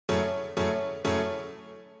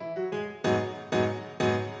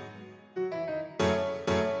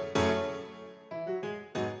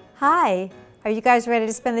Hi, are you guys ready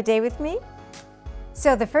to spend the day with me?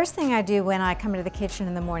 So the first thing I do when I come into the kitchen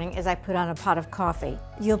in the morning is I put on a pot of coffee.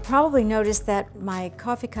 You'll probably notice that my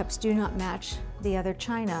coffee cups do not match the other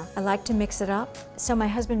china. I like to mix it up so my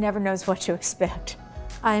husband never knows what to expect.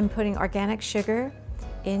 I'm putting organic sugar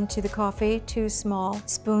into the coffee, 2 small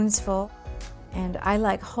spoonsful. And I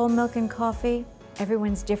like whole milk in coffee.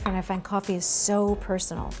 Everyone's different. I find coffee is so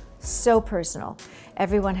personal, so personal.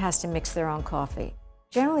 Everyone has to mix their own coffee.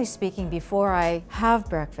 Generally speaking, before I have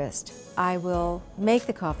breakfast, I will make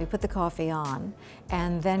the coffee, put the coffee on,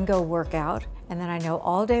 and then go work out. And then I know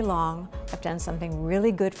all day long I've done something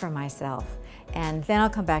really good for myself. And then I'll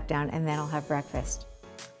come back down and then I'll have breakfast.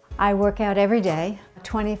 I work out every day.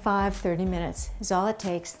 25, 30 minutes is all it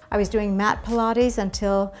takes. I was doing mat Pilates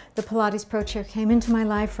until the Pilates Pro Chair came into my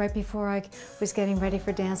life right before I was getting ready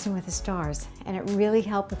for Dancing with the Stars. And it really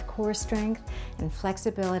helped with core strength and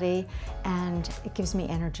flexibility, and it gives me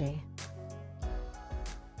energy.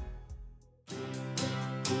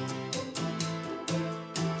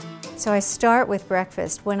 So I start with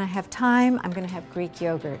breakfast. When I have time, I'm going to have Greek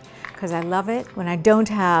yogurt because I love it. When I don't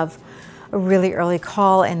have a really early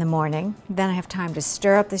call in the morning, then I have time to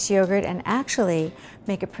stir up this yogurt and actually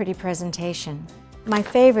make a pretty presentation. My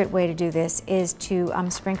favorite way to do this is to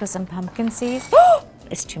sprinkle some pumpkin seeds. Oh,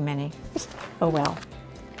 it's too many. Oh well,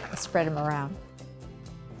 I'll spread them around.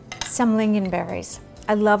 Some lingonberries.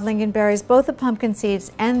 I love lingonberries. Both the pumpkin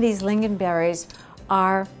seeds and these lingonberries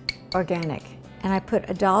are organic. And I put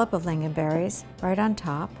a dollop of lingonberries right on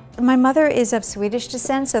top. My mother is of Swedish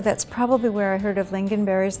descent, so that's probably where I heard of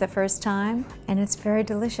lingonberries the first time. And it's very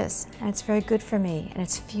delicious, and it's very good for me, and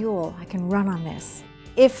it's fuel. I can run on this.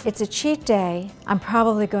 If it's a cheat day, I'm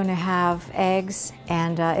probably going to have eggs,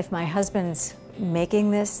 and if my husband's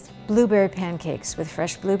making this, blueberry pancakes with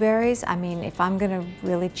fresh blueberries. I mean, if I'm going to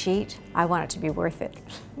really cheat, I want it to be worth it.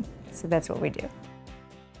 So that's what we do.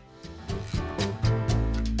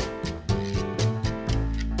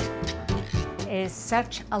 It is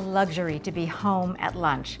such a luxury to be home at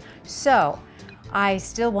lunch. So I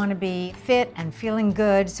still want to be fit and feeling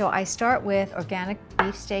good, so I start with organic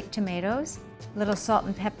beefsteak tomatoes, a little salt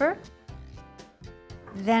and pepper,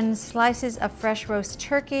 then slices of fresh roast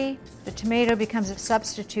turkey. The tomato becomes a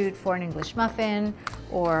substitute for an English muffin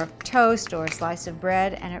or toast or a slice of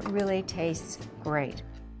bread, and it really tastes great.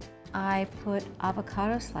 I put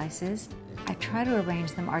avocado slices. I try to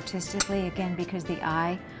arrange them artistically, again, because the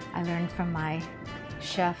eye, I learned from my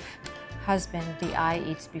chef husband, the eye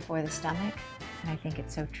eats before the stomach, and I think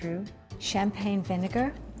it's so true. Champagne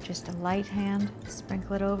vinegar, just a light hand,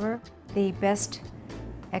 sprinkle it over. The best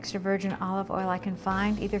extra virgin olive oil I can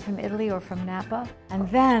find, either from Italy or from Napa. And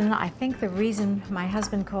then I think the reason my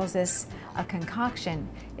husband calls this a concoction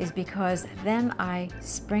is because then I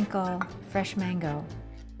sprinkle fresh mango,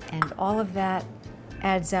 and all of that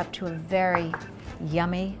adds up to a very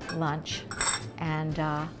yummy lunch and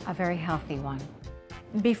a very healthy one.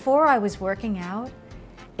 Before I was working out,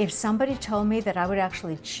 if somebody told me that I would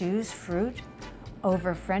actually choose fruit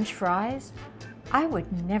over French fries, I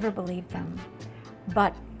would never believe them.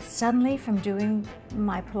 But suddenly, from doing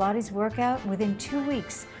my Pilates workout, within 2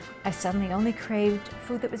 weeks, I suddenly only craved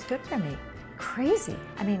food that was good for me. Crazy.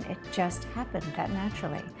 I mean, it just happened that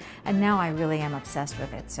naturally. And now I really am obsessed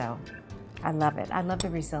with it, so I love it. I love the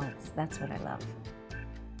results. That's what I love.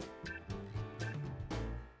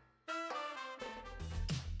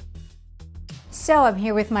 So I'm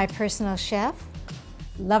here with my personal chef.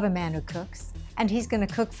 Love a man who cooks. And he's going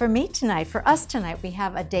to cook for me tonight, for us tonight. We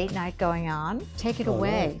have a date night going on. Take it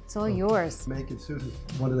away. Right. It's all yours. Making Susan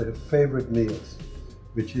one of her favorite meals,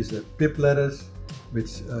 which is a pip lettuce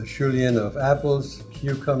with a julienne of apples,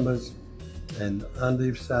 cucumbers, and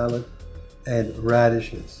endive salad, and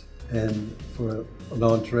radishes. And for an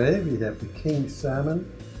entree, we have the king salmon,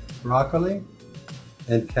 broccoli,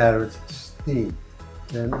 and carrots steamed.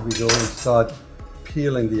 Then we go and start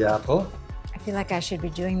peeling the apple. I feel like I should be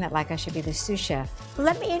doing that, like I should be the sous chef.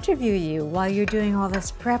 Let me interview you while you're doing all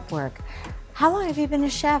this prep work. How long have you been a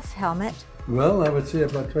chef, Helmut? Well, I would say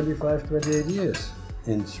about 25, 28 years.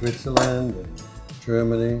 In Switzerland, and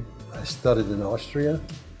Germany. I studied in Austria.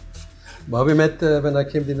 Well, we met when I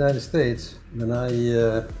came to the United States, when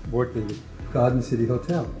I worked in the Garden City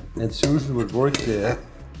Hotel. And Susan would work there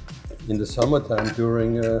in the summertime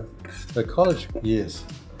during her college years.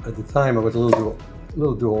 At the time, I was a little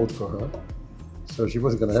too old for her, so she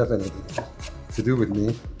wasn't going to have anything to do with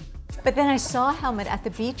me. But then I saw Helmut at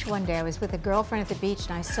the beach one day. I was with a girlfriend at the beach,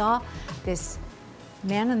 and I saw this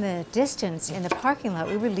man in the distance in the parking lot.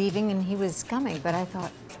 We were leaving, and he was coming, but I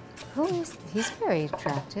thought, He's very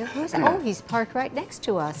attractive. Oh, he's parked right next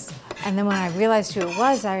to us. And then when I realized who it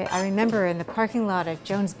was, I remember in the parking lot at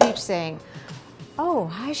Jones Beach saying, "Oh,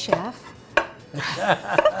 hi, chef."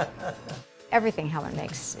 Everything Helmut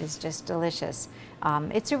makes is just delicious.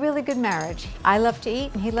 It's a really good marriage. I love to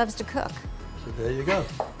eat and he loves to cook. So there you go.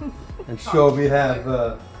 And so we have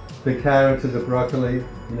the carrots and the broccoli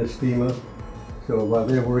in a steamer. So while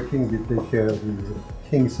they're working, we take care of the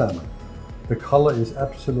king salmon. The color is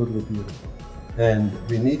absolutely beautiful. And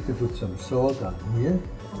we need to put some salt on here,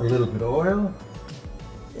 a little bit of oil.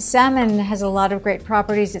 Salmon has a lot of great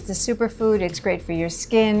properties. It's a superfood. It's great for your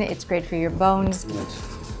skin. It's great for your bones.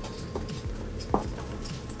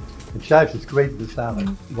 And chives is great with salad.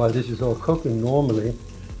 While this is all cooking normally,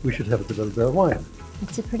 we should have a little bit of wine.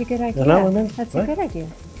 That's a pretty good idea. You know what I mean? That's right? a good idea.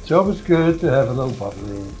 It's always good to have a little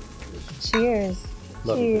bubbling. Cheers.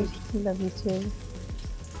 Love Cheers. you. Love you too.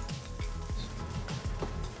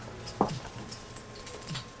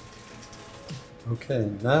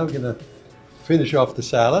 Okay, now we're gonna finish off the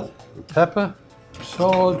salad with pepper,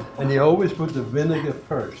 salt, and you always put the vinegar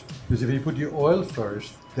first. Because if you put your oil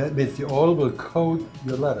first, that means the oil will coat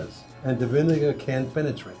your lettuce and the vinegar can't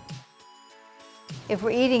penetrate. If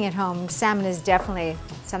we're eating at home, salmon is definitely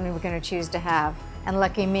something we're going to choose to have. And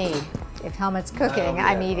lucky me, if Helmut's cooking,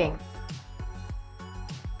 I'm eating.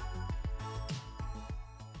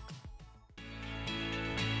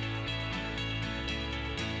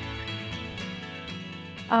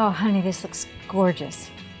 Oh, honey, this looks gorgeous.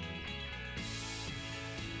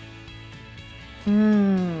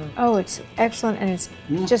 Oh, it's excellent, and it's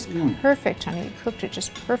just perfect, honey. You cooked it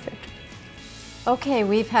just perfect. Okay,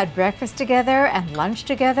 we've had breakfast together and lunch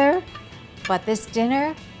together, but this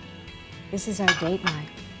dinner, this is our date night.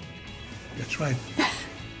 That's right.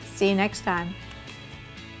 See you next time.